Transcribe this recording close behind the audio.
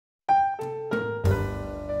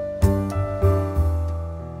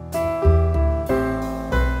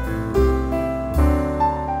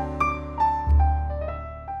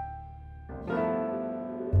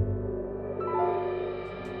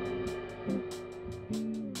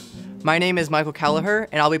My name is Michael Kelleher,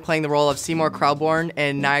 and I'll be playing the role of Seymour Krelborn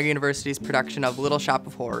in Niagara University's production of Little Shop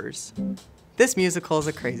of Horrors. This musical is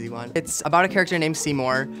a crazy one. It's about a character named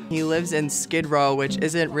Seymour. He lives in Skid Row, which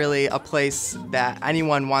isn't really a place that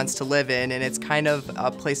anyone wants to live in, and it's kind of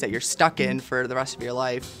a place that you're stuck in for the rest of your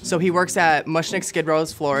life. So he works at Mushnick Skid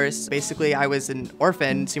Row's florist. Basically, I was an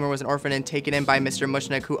orphan. Seymour was an orphan and taken in by Mr.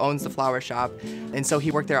 Mushnick, who owns the flower shop. And so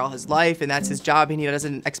he worked there all his life, and that's his job, and he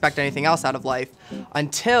doesn't expect anything else out of life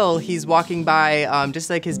until he's walking by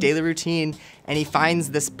just like his daily routine, and he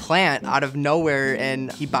finds this plant out of nowhere,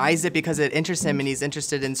 and he buys it because it interests him and he's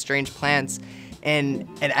interested in strange plants. And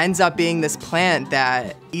it ends up being this plant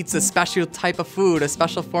that eats a special type of food, a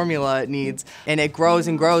special formula it needs, and it grows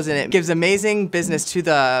and grows, and it gives amazing business to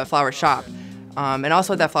the flower shop. And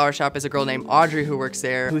also at that flower shop is a girl named Audrey who works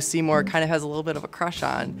there, who Seymour kind of has a little bit of a crush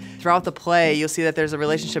on. Throughout the play, you'll see that there's a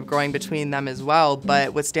relationship growing between them as well,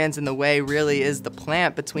 but what stands in the way really is the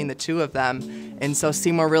plant between the two of them. And so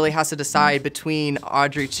Seymour really has to decide between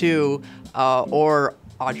Audrey 2 or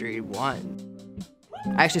Audrey 1.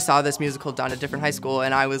 I actually saw this musical done at a different high school,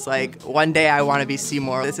 and I was like, one day I want to be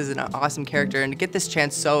Seymour. This is an awesome character, and to get this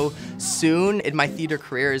chance so soon in my theater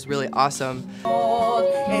career is really awesome.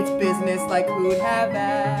 It's business, like who'd have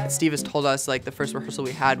that? Steve has told us, like the first rehearsal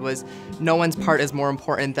we had was, no one's part is more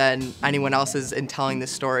important than anyone else's in telling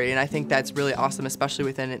this story, and I think that's really awesome, especially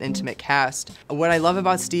within an intimate cast. What I love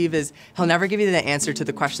about Steve is he'll never give you the answer to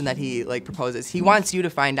the question that he proposes. He wants you to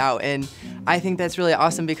find out, and I think that's really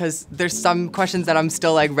awesome because there's some questions that I'm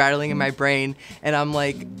still like rattling in my brain, and I'm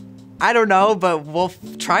like, I don't know, but we'll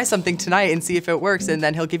try something tonight and see if it works, and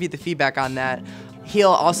then he'll give you the feedback on that.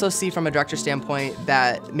 He'll also see from a director standpoint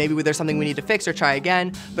that maybe there's something we need to fix or try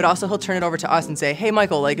again, but also he'll turn it over to us and say, hey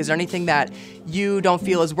Michael, is there anything that you don't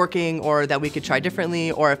feel is working or that we could try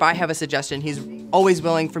differently? Or if I have a suggestion, he's always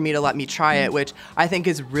willing for me to let me try it, which I think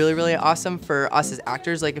is really, really awesome for us as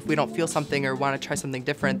actors. Like if we don't feel something or want to try something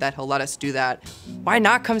different, that he'll let us do that. Why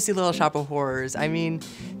not come see Little Shop of Horrors? I mean,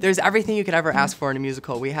 there's everything you could ever ask for in a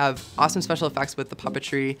musical. We have awesome special effects with the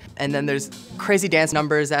puppetry, and then there's crazy dance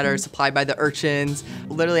numbers that are supplied by the urchins.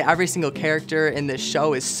 Literally every single character in this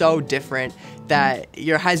show is so different that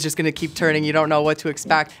your head's just gonna keep turning, you don't know what to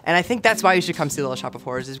expect. And I think that's why you should come see Little Shop of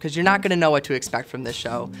Horrors, is because you're not gonna know what to expect from this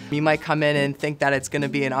show. You might come in and think that it's gonna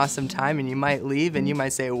be an awesome time, and you might leave and you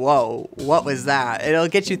might say, whoa, what was that? It'll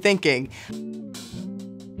get you thinking.